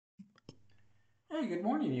Hi, good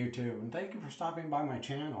morning YouTube, and thank you for stopping by my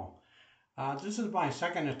channel. This is my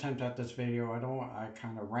second attempt at this video. I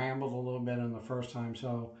kind of rambled a little bit in the first time,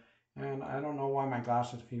 and I don't know why my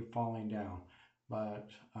glasses keep falling down,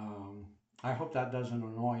 but I hope that doesn't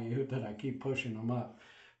annoy you that I keep pushing them up.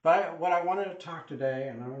 But what I wanted to talk today,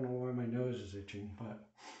 and I don't know why my nose is itching, but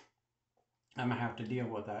I'm gonna have to deal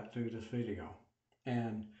with that through this video.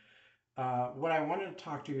 And what I wanted to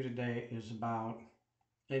talk to you today is about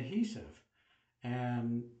adhesive.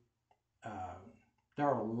 And uh, there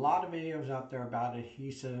are a lot of videos out there about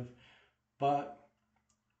adhesive, but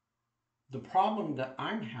the problem that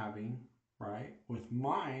I'm having, right, with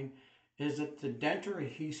mine is that the denture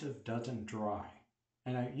adhesive doesn't dry.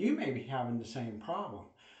 And you may be having the same problem.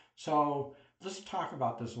 So let's talk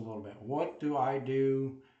about this a little bit. What do I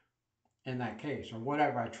do in that case, or what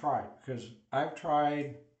have I tried? Because I've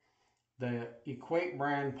tried the Equate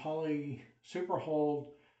brand Poly Super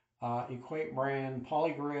Hold, Equate brand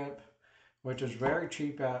Poly Grip, which is very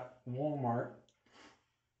cheap at Walmart.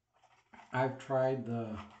 I've tried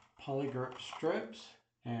the Poly Grip strips,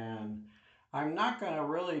 and I'm not going to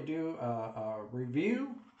really do a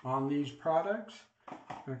review on these products.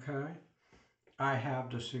 Okay, I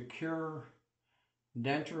have the Secure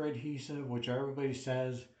Denture adhesive, which everybody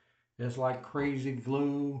says is like crazy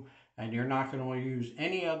glue, and you're not going to use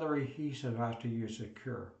any other adhesive after you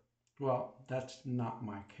secure. Well, that's not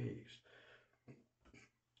my case.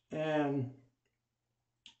 And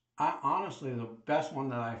I honestly, the best one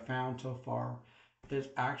that I found so far is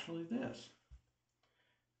actually this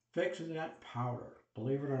Fix-It powder,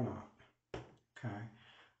 believe it or not. Okay.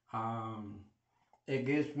 It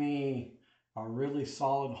gives me a really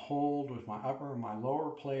solid hold with my upper and my lower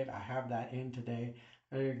plate. I have that in today.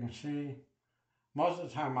 As you can see, most of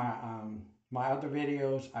the time my other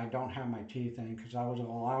videos, I don't have my teeth in because I was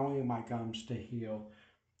allowing my gums to heal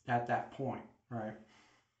at that point, right?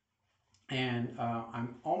 And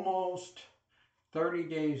I'm almost 30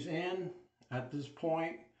 days in at this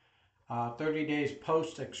point, 30 days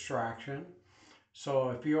post extraction. So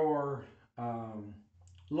if you're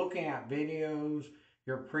looking at videos,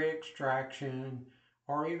 your pre-extraction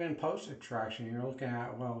or even post extraction, you're looking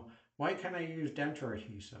at, well, when can I use denture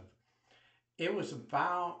adhesive? It was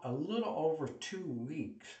about a little over 2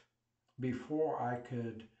 weeks before I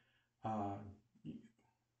could,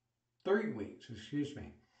 3 weeks, excuse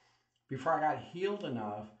me, before I got healed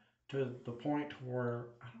enough to the point where,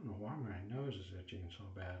 I don't know why my nose is itching so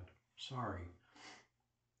bad. Sorry.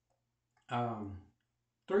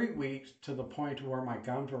 3 weeks to the point where my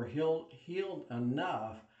gums were healed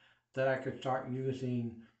enough that I could start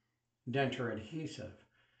using denture adhesive.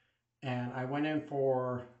 And I went in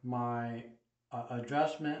for my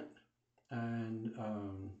adjustment, and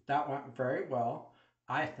that went very well,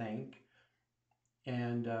 I think.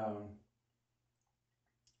 And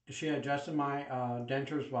she adjusted my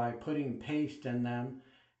dentures by putting paste in them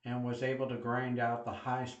and was able to grind out the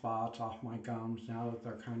high spots off my gums now that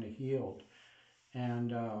they're kind of healed.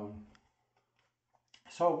 And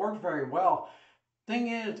so it worked very well. Thing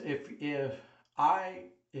is, if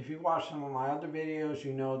you watch some of my other videos,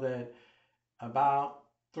 you know that about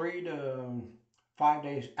 3 to 5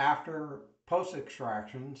 days after post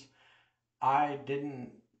extractions, I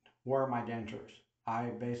didn't wear my dentures.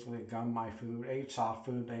 I basically gummed my food, ate soft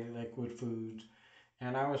food, ate liquid foods,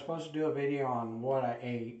 and I was supposed to do a video on what I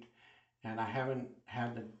ate, and I haven't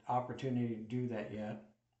had the opportunity to do that yet.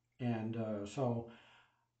 And so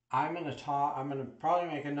I'm gonna probably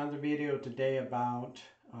make another video today about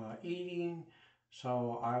eating.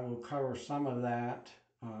 So I will cover some of that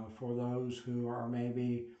for those who are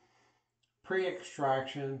maybe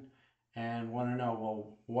pre-extraction and want to know,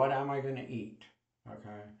 well, what am I going to eat?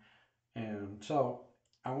 Okay. And so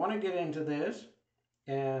I want to get into this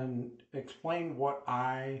and explain what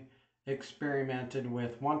I experimented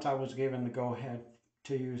with once I was given the go-ahead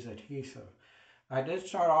to use adhesive. I did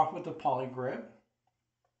start off with the Poly Grip,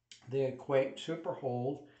 the Equate Super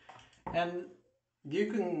Hold, and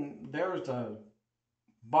there's a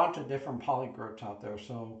bunch of different Poly Grips out there.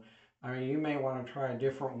 So, I mean, you may want to try a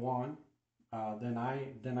different one than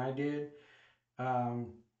I did.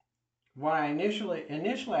 When I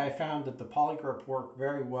initially I found that the Poly Grip worked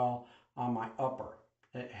very well on my upper.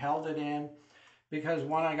 It held it in because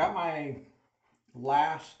when I got my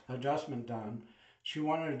last adjustment done, she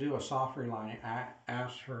wanted to do a soft reline. I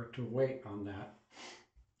asked her to wait on that.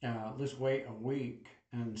 Let's wait a week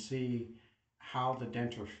and see how the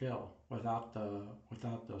dentures feel without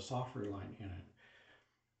the soft reline in it.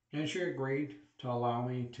 And she agreed to allow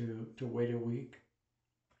me to wait a week.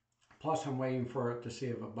 Plus, I'm waiting for it to see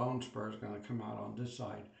if a bone spur is going to come out on this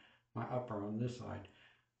side, my upper on this side.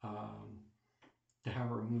 to have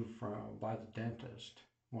it removed by the dentist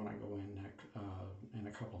when I go in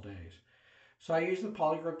a couple days. So I used the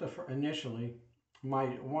polygrip initially.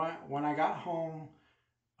 When I got home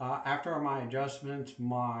after my adjustments,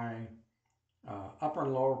 my upper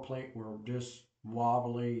and lower plate were just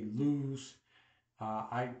wobbly, loose.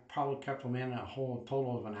 I probably kept them in a whole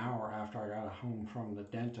total of an hour after I got home from the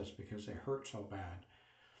dentist because they hurt so bad.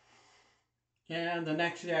 And the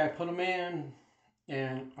next day I put them in,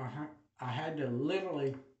 and I had to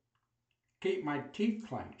literally keep my teeth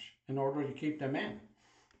clenched in order to keep them in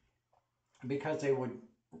because they would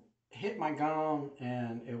hit my gum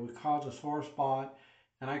and it would cause a sore spot,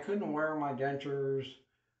 and I couldn't wear my dentures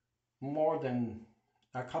more than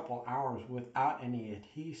a couple hours without any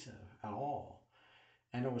adhesive at all.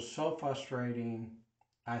 And it was so frustrating.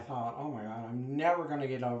 I thought, oh my God, I'm never going to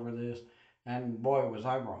get over this. And boy, was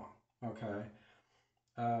I wrong. Okay.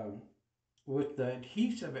 Um, with the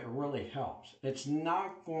adhesive, it really helps. It's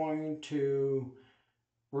not going to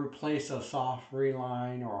replace a soft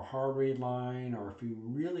reline or a hard reline, or if you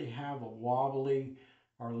really have a wobbly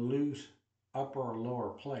or loose upper or lower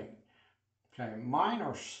plate. Okay, mine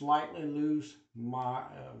are slightly loose.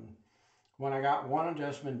 When I got one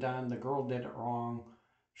adjustment done, the girl did it wrong.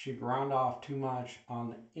 She ground off too much on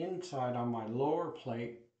the inside on my lower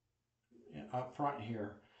plate up front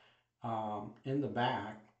here, in the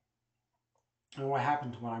back. And what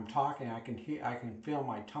happens when I'm talking, I can feel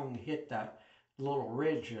my tongue hit that little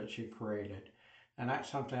ridge that she created, and that's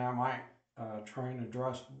something I might try and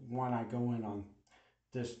address when I go in on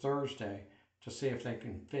this Thursday to see if they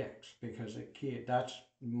can fix, because that's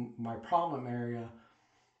my problem area.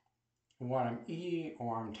 When I'm eating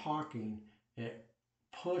or I'm talking, it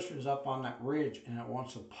pushes up on that ridge and it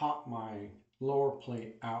wants to pop my lower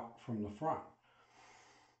plate out from the front.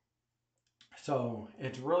 So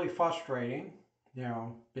it's really frustrating,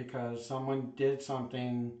 because someone did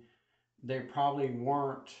something, they probably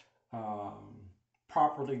weren't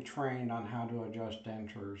properly trained on how to adjust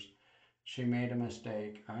dentures. She made a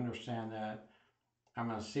mistake. I understand that. I'm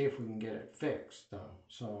going to see if we can get it fixed, though.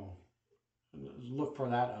 So look for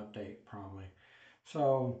that update probably.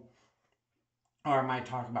 So, or I might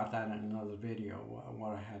talk about that in another video,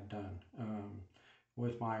 what I had done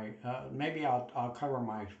with my, maybe I'll cover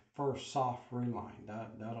my first soft reline.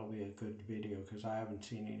 That'll be a good video because I haven't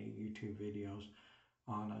seen any YouTube videos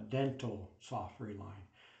on a dental soft reline.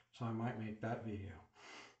 So I might make that video.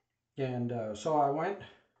 And so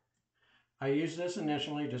I used this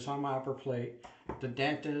initially just on my upper plate. The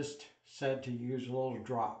dentist said to use little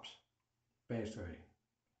drops, basically.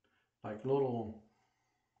 Like little,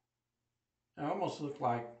 it almost looked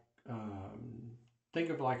like, think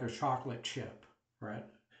of like a chocolate chip, right?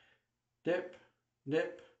 Dip,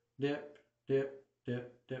 dip, dip, dip,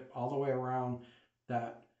 dip, dip, all the way around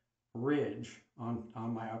that ridge on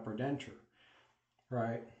my upper denture,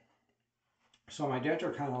 right? So my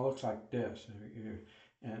denture kind of looks like this,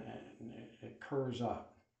 and it curves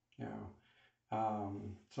up,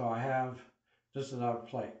 So I have, this is our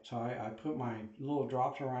plate. So I put my little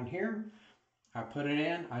drops around here. I put it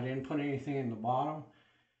in. I didn't put anything in the bottom.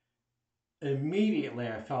 Immediately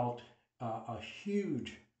I felt a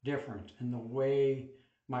huge difference in the way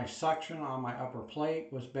my suction on my upper plate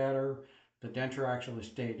was better. The denture actually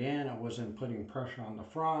stayed in. It wasn't putting pressure on the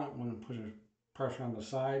front, wasn't putting pressure on the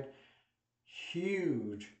side.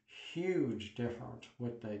 Huge, huge difference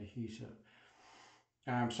with the adhesive.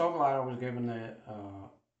 And I'm so glad I was given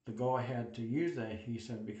the go-ahead to use the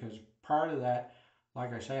adhesive, because prior to that,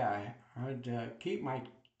 like I say, I had to keep my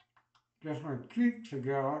teeth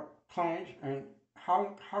together, clenched, and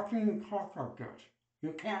how can you talk like this?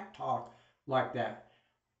 You can't talk like that,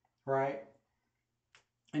 right?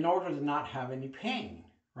 In order to not have any pain,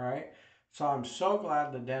 right? So I'm so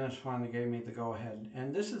glad the dentist finally gave me the go-ahead.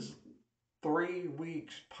 And this is 3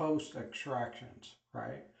 weeks post extractions,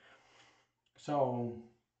 right? So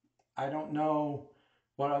I don't know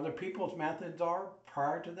what other people's methods are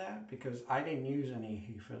prior to that, because I didn't use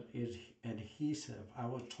any adhesive. I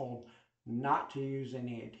was told not to use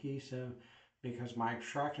any adhesive because my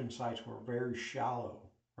extraction sites were very shallow,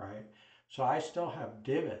 right? So I still have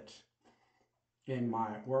divots in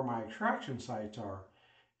where my extraction sites are,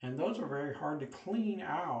 and those are very hard to clean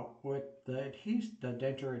out with the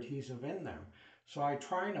denture adhesive in them. So I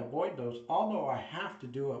try and avoid those, although I have to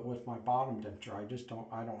do it with my bottom denture.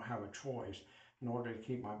 I don't have a choice. In order to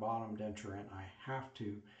keep my bottom denture in, I have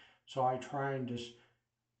to. So I try and just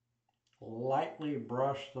lightly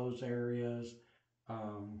brush those areas.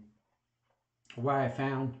 What I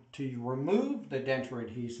found to remove the denture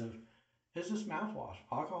adhesive is this mouthwash,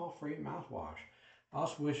 alcohol-free mouthwash. I'll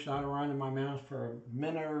swish that around in my mouth for a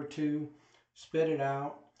minute or two, spit it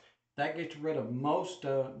out. That gets rid of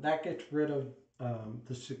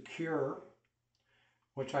the Secure,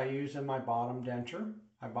 which I use in my bottom denture.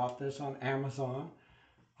 I bought this on Amazon.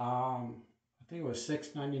 I think it was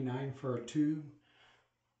 $6.99 for a tube.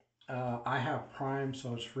 I have Prime,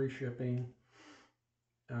 so it's free shipping.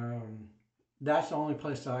 Um, that's the only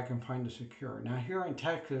place that I can find the Secure. Now here in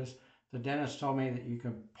Texas, the dentist told me that you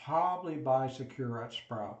could probably buy Secure at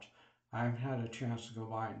Sprouts. I haven't had a chance to go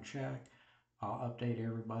by and check. I'll update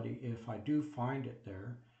everybody if I do find it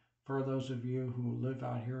there, for those of you who live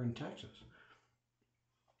out here in Texas.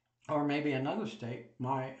 Or maybe another state,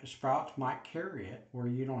 my Sprouts might carry it where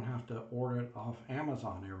you don't have to order it off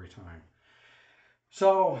Amazon every time.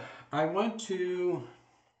 So I went to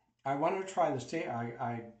try this.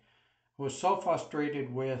 I was so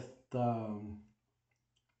frustrated with the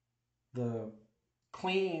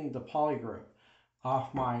cleaning the polygrip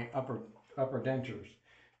off my upper dentures.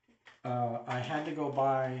 I had to go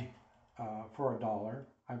buy for $1.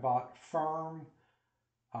 I bought firm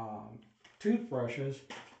toothbrushes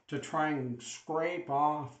to try and scrape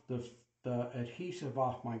off the adhesive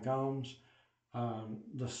off my gums.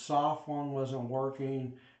 The soft one wasn't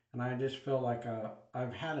working, and I just feel like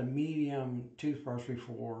I've had a medium toothbrush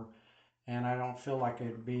before, and I don't feel like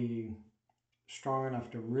it'd be strong enough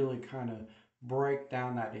to really kind of break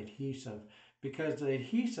down that adhesive, because the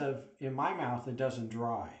adhesive in my mouth, it doesn't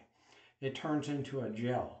dry. It turns into a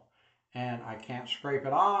gel, and I can't scrape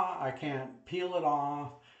it off. I can't peel it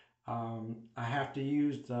off. I have to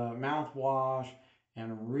use the mouthwash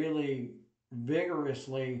and really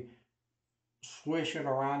vigorously swish it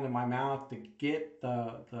around in my mouth to get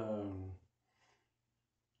the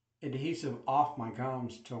adhesive off my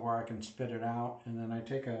gums to where I can spit it out. And then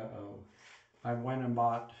I went and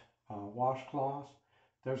bought washcloths.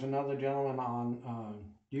 There's another gentleman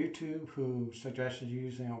on YouTube who suggested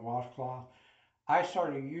using a washcloth. I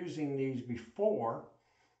started using these before,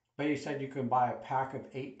 but he said you can buy a pack of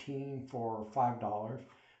 18 for $5.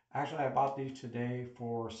 Actually, I bought these today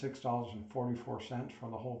for $6.44 for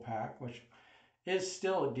the whole pack, which is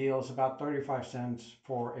still a deal. It's about 35 cents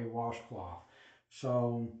for a washcloth.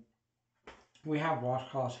 So we have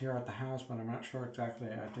washcloths here at the house, but I'm not sure exactly.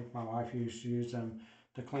 I think my wife used to use them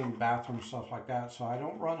to clean the bathroom, stuff like that. So I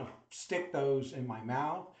don't stick those in my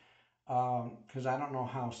mouth because I don't know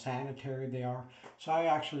how sanitary they are. So I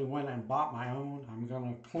actually went and bought my own. I'm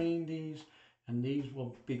going to clean these, and these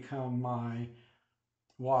will become my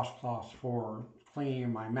washcloths for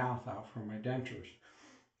cleaning my mouth out for my dentures.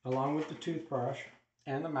 Along with the toothbrush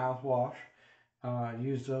and the mouthwash,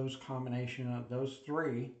 use those combination of those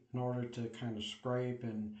three in order to kind of scrape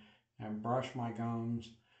and brush my gums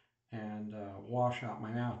and wash out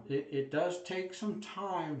my mouth. It does take some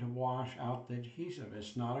time to wash out the adhesive.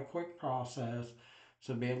 It's not a quick process,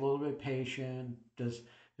 so be a little bit patient. If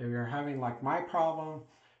you're having like my problem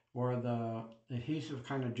where the adhesive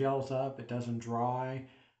kind of gels up, it doesn't dry,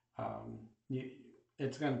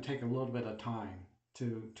 it's going to take a little bit of time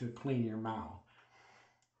to clean your mouth.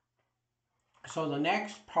 So the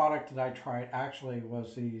next product that I tried actually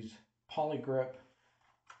was these Polygrip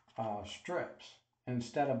strips.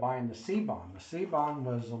 Instead of buying the C-Bond. The C-Bond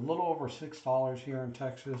was a little over $6 here in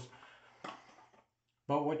Texas.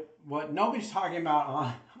 But what nobody's talking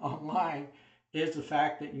about online is the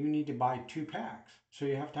fact that you need to buy 2 packs. So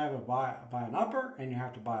you have to buy an upper and you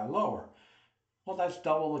have to buy a lower. Well, that's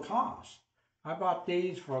double the cost. I bought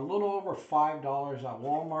these for a little over $5 at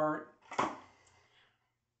Walmart.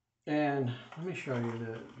 And let me show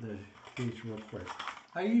you these real quick.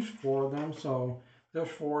 I used 4 of them, so there's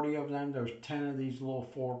 40 of them. There's 10 of these little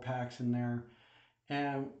 4-packs in there.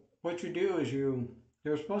 And what you do is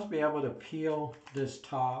you're supposed to be able to peel this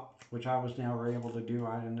top, which I was never able to do.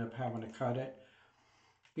 I ended up having to cut it.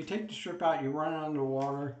 You take the strip out, you run it under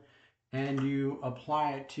water, and you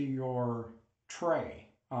apply it to your tray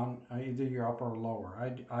on either your upper or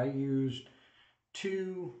lower. I used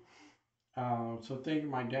 2, so think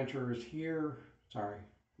my denture is here. Sorry,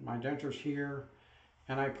 my denture's here.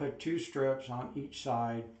 And I put 2 strips on each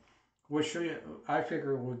side, which I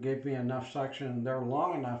figure would give me enough suction. They're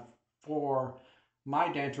long enough for my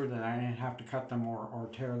denture that I didn't have to cut them or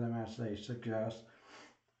tear them as they suggest.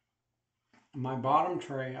 My bottom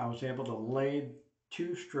tray, I was able to lay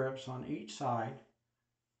 2 strips on each side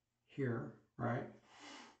here, right,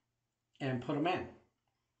 and put them in.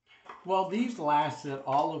 Well, these lasted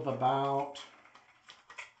all of about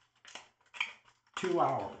 2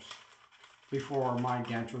 hours before my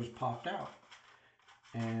dentures popped out,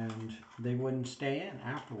 and they wouldn't stay in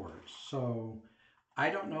afterwards. So I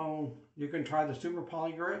don't know. You can try the Super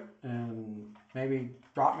Poly Grip and maybe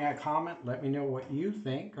drop me a comment. Let me know what you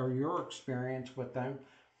think or your experience with them.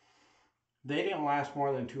 They didn't last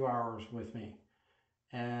more than 2 hours with me.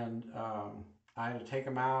 And I had to take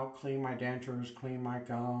them out, clean my dentures, clean my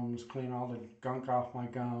gums, clean all the gunk off my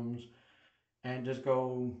gums, and just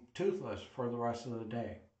go toothless for the rest of the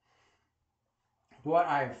day. What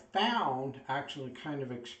I've found, actually kind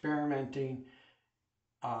of experimenting,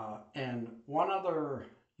 and one other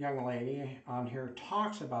young lady on here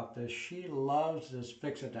talks about this. She loves this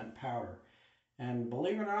Fix-A-Dent powder. And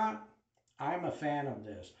believe it or not, I'm a fan of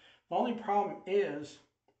this. The only problem is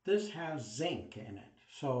this has zinc in it.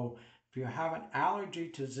 So if you have an allergy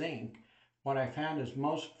to zinc, what I found is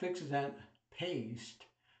most Fix-A-Dent paste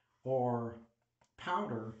or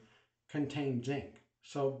powder contain zinc.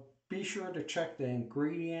 So be sure to check the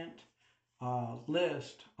ingredient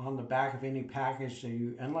list on the back of any package that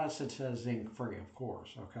you, unless it says zinc free, of course,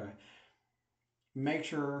 okay? Make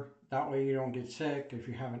sure that way you don't get sick if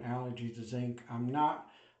you have an allergy to zinc. I'm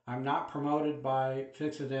not promoted by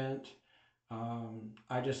Fix-A-Dent.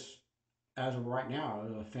 I just, as of right now,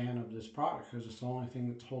 I'm a fan of this product because it's the only thing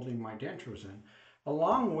that's holding my dentures in,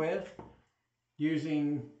 along with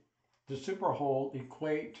using the Super Hold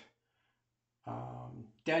Equate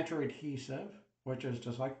denture adhesive, which is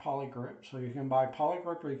just like Polygrip. So you can buy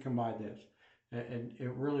Polygrip or you can buy this.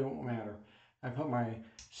 It really won't matter. I put my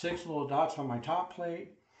 6 little dots on my top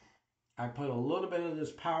plate. I put a little bit of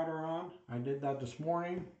this powder on. I did that this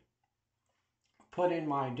morning. Put in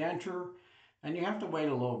my denture, and you have to wait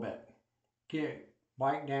a little bit.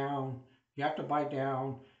 Bite down. You have to bite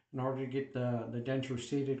down in order to get the denture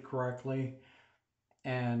seated correctly.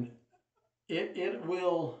 And it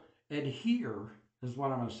will adhere, is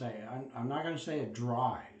what I'm going to say. I'm not going to say it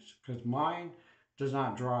dries, because mine does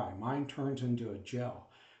not dry. Mine turns into a gel.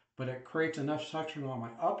 But it creates enough suction on my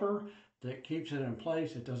upper that keeps it in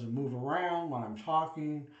place. It doesn't move around when I'm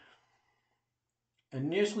talking.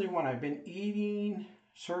 Initially, when I've been eating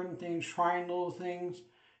certain things, trying little things,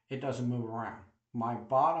 it doesn't move around. My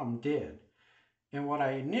bottom did. And what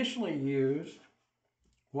I initially used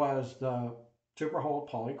was the Super Hold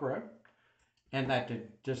Poly Grip, and that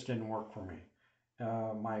just didn't work for me.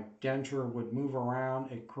 My denture would move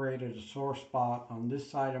around. It created a sore spot on this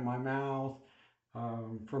side of my mouth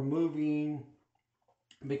from moving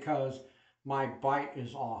because my bite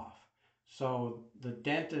is off. So the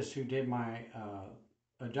dentist who did my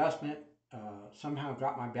adjustment somehow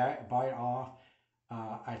got my bite off.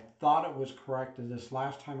 I thought it was corrected this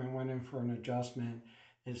last time I went in for an adjustment.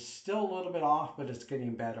 It's still a little bit off, but it's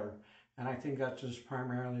getting better. And I think that's just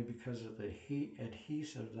primarily because of the heat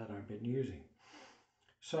adhesive that I've been using.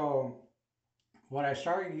 So what I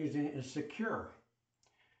started using is Secure.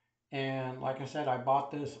 And like I said, I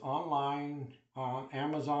bought this online on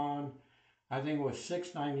Amazon. I think it was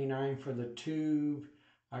 $6.99 for the tube.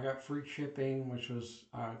 I got free shipping, which was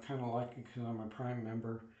kind of lucky because I'm a Prime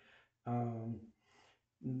member.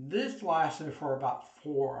 This lasted for about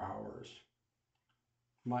 4 hours.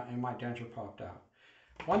 And my denture popped out.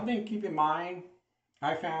 One thing to keep in mind,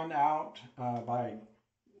 I found out by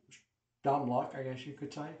dumb luck, I guess you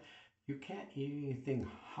could say, you can't eat anything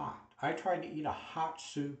hot. I tried to eat a hot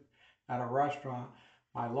soup at a restaurant.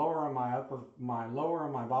 My lower and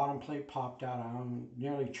my bottom plate popped out. I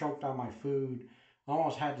nearly choked on my food.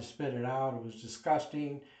 Almost had to spit it out. It was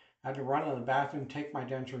disgusting. I had to run to the bathroom, take my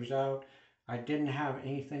dentures out. I didn't have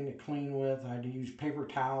anything to clean with. I had to use paper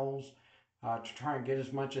towels to try and get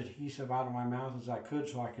as much adhesive out of my mouth as I could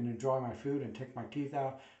so I can enjoy my food and take my teeth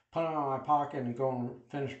out, put them in my pocket, and go and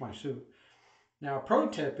finish my soup. Now, a pro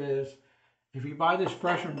tip is, if you buy this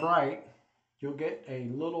Fresh and Bright, you'll get a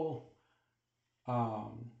little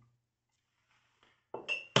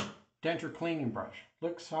denture cleaning brush.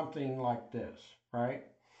 Looks something like this, right?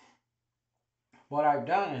 What I've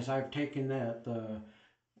done is I've taken the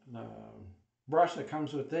brush that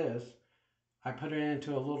comes with this, I put it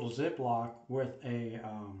into a little Ziploc with a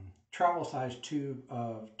travel size tube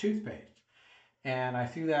of toothpaste. And I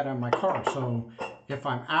threw that on my car. So if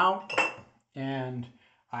I'm out and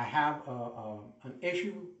I have an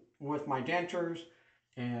issue with my dentures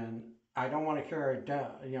and I don't want to carry it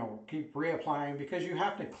down, keep reapplying, because you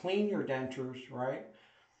have to clean your dentures, right,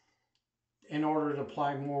 in order to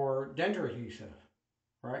apply more denture adhesive,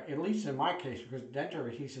 right? At least in my case, because denture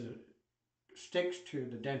adhesive sticks to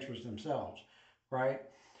the dentures themselves, right?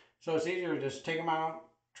 So it's easier to just take them out,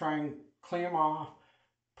 try and clean them off,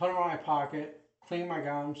 put them in my pocket, clean my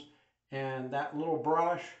gums, and that little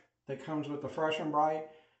brush that comes with the Fresh and Bright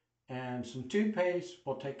and some toothpaste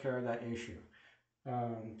will take care of that issue.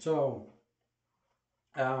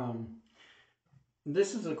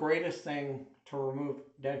 This is the greatest thing to remove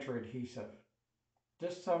denture adhesive.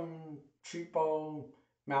 Just some cheapo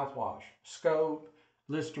mouthwash. Scope,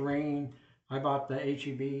 Listerine. I bought the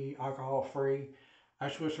HEB alcohol free. I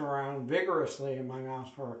swish around vigorously in my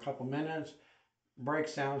mouth for a couple minutes.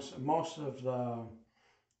 Breaks down most of the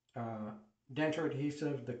uh, denture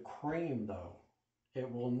adhesive. The cream, though,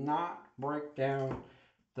 it will not break down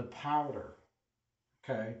the powder.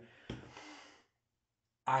 Okay.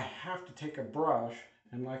 I have to take a brush,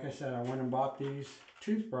 and like I said, I went and bought these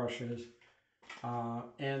toothbrushes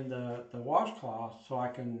and the washcloth so I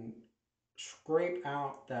can scrape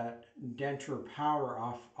out that denture powder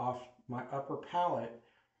off my upper palate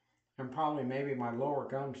and probably maybe my lower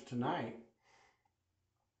gums tonight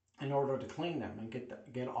in order to clean them and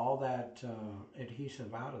get all that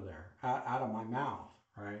adhesive out of there, out of my mouth,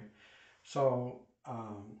 right? So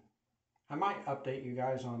I might update you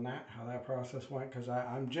guys on that, how that process went, because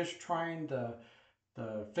I'm just trying the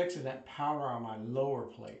Fix-A-Dent powder on my lower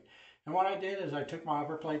plate. And what I did is I took my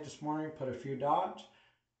upper plate this morning, put a few dots,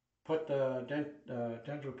 put the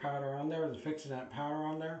denture powder on there, the Fix-A-Dent powder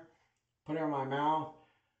on there, put it in my mouth.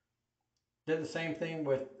 Did the same thing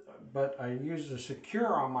with, but I used the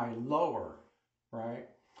secure on my lower, right?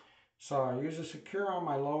 So I use the secure on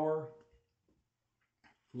my lower,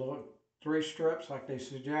 little 3 strips like they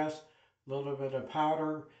suggest, a little bit of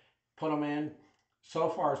powder, put them in. So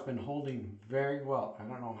far it's been holding very well. I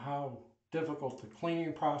don't know how difficult the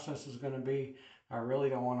cleaning process is going to be. I really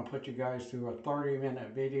don't want to put you guys through a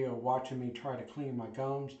 30-minute video watching me try to clean my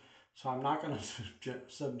gums. So I'm not going to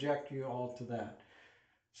subject you all to that.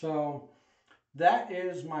 So that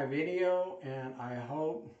is my video, and I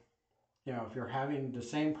hope, if you're having the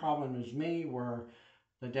same problem as me where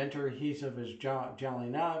the denture adhesive is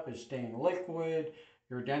gelling up, is staying liquid,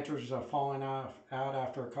 your dentures are falling out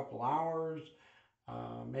after a couple hours,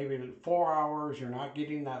 maybe 4 hours, you're not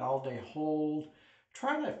getting that all day hold,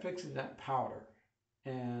 try that Fix-A-Dent powder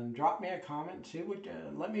and drop me a comment.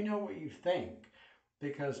 Let me know what you think,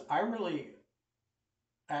 because I really,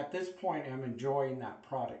 at this point, am enjoying that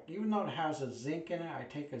product. Even though it has a zinc in it, I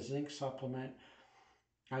take a zinc supplement.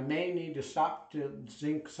 I may need to stop the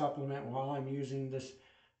zinc supplement while I'm using this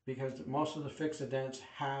because most of the Fix-A-Dents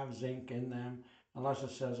have zinc in them, unless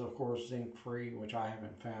it says, of course, zinc free, which I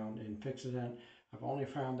haven't found in Fix-A-Dent. I've only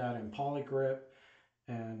found that in Polygrip.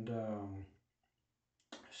 And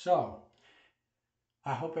so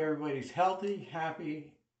I hope everybody's healthy,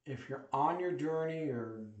 happy. If you're on your journey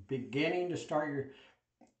or beginning to start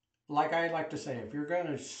like I like to say, if you're going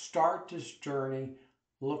to start this journey,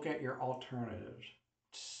 look at your alternatives.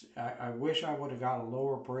 I wish I would have got a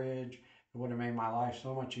lower bridge. It would have made my life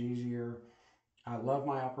so much easier. I love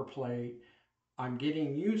my upper plate. I'm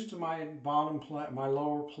getting used to my bottom plate, my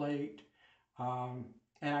lower plate, and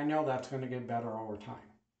I know that's going to get better over time.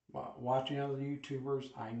 Watching other YouTubers,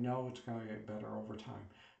 I know it's going to get better over time.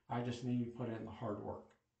 I just need to put in the hard work.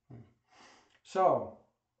 So,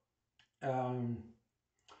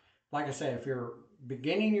 like I say, if you're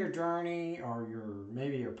beginning your journey or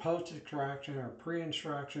maybe you're post-extraction or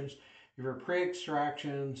pre-extractions, if you're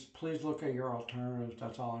pre-extractions, please look at your alternatives.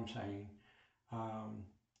 That's all I'm saying.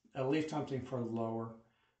 At least something for the lower.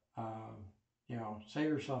 Save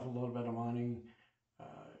yourself a little bit of money.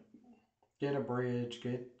 Uh, get a bridge.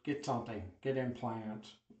 Get something. Get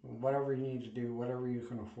implants. Whatever you need to do. Whatever you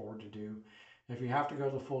can afford to do. If you have to go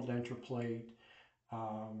to the full denture plate,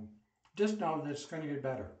 just know that it's going to get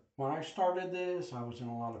better. When I started this, I was in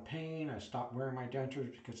a lot of pain. I stopped wearing my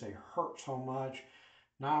dentures because they hurt so much.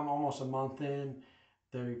 Now I'm almost a month in.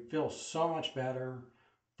 They feel so much better.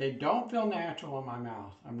 They don't feel natural in my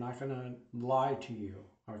mouth. I'm not going to lie to you,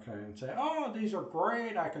 okay, and say, oh, these are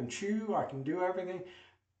great. I can chew. I can do everything.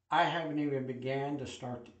 I haven't even began to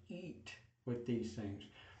start to eat with these things.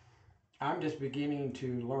 I'm just beginning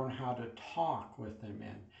to learn how to talk with them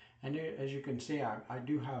in. And as you can see, I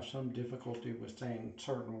do have some difficulty with saying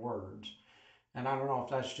certain words. And I don't know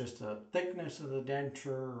if that's just the thickness of the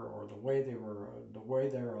denture or the way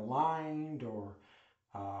they're aligned or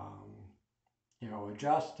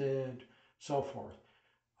adjusted, so forth.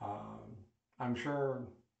 I'm sure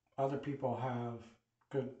other people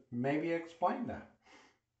could maybe explain that.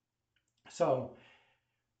 So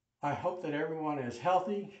I hope that everyone is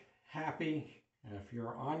healthy, happy. And if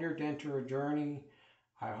you're on your denture journey,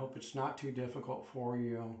 I hope it's not too difficult for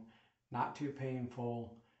you, not too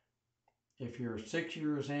painful. If you're 6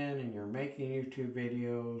 years in and you're making YouTube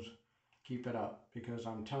videos, keep it up, because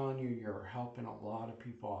I'm telling you, you're helping a lot of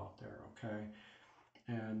people out there, okay?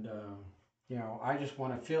 And, I just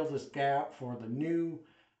want to fill this gap for the new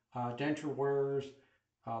denture wearers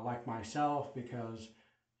like myself, because,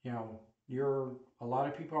 A lot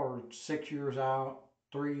of people are 6 years out,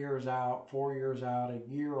 3 years out, 4 years out, a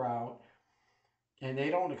year out, and they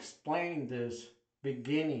don't explain this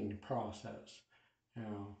beginning process, you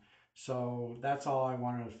know. So that's all I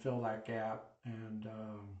wanted to fill that gap. And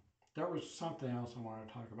there was something else I wanted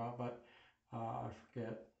to talk about, but I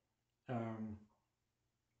forget. Um,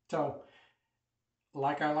 so,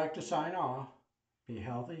 like I like to sign off, be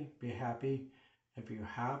healthy, be happy. If you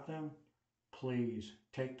have them, please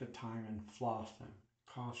take the time and floss them.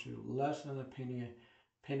 It costs you less than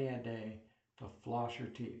penny a day to floss your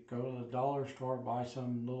teeth. Go to the dollar store, buy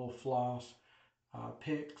some little floss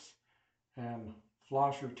picks, and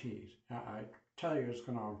floss your teeth. I tell you, it's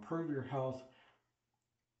going to improve your health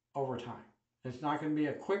over time. It's not going to be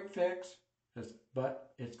a quick fix,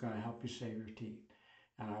 but it's going to help you save your teeth.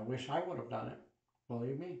 And I wish I would have done it,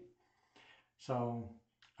 believe me. So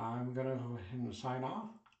I'm going to go ahead and sign off.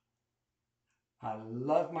 I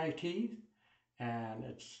love my teeth, and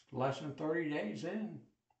it's less than 30 days in.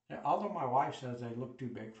 Although my wife says they look too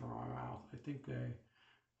big for my mouth, I think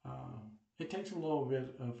it takes a little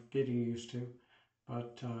bit of getting used to,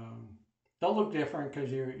 but they'll look different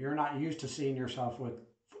because you're not used to seeing yourself with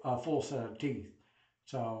a full set of teeth.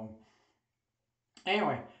 So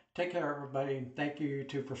anyway, take care, everybody. Thank you,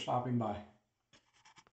 YouTube, for stopping by.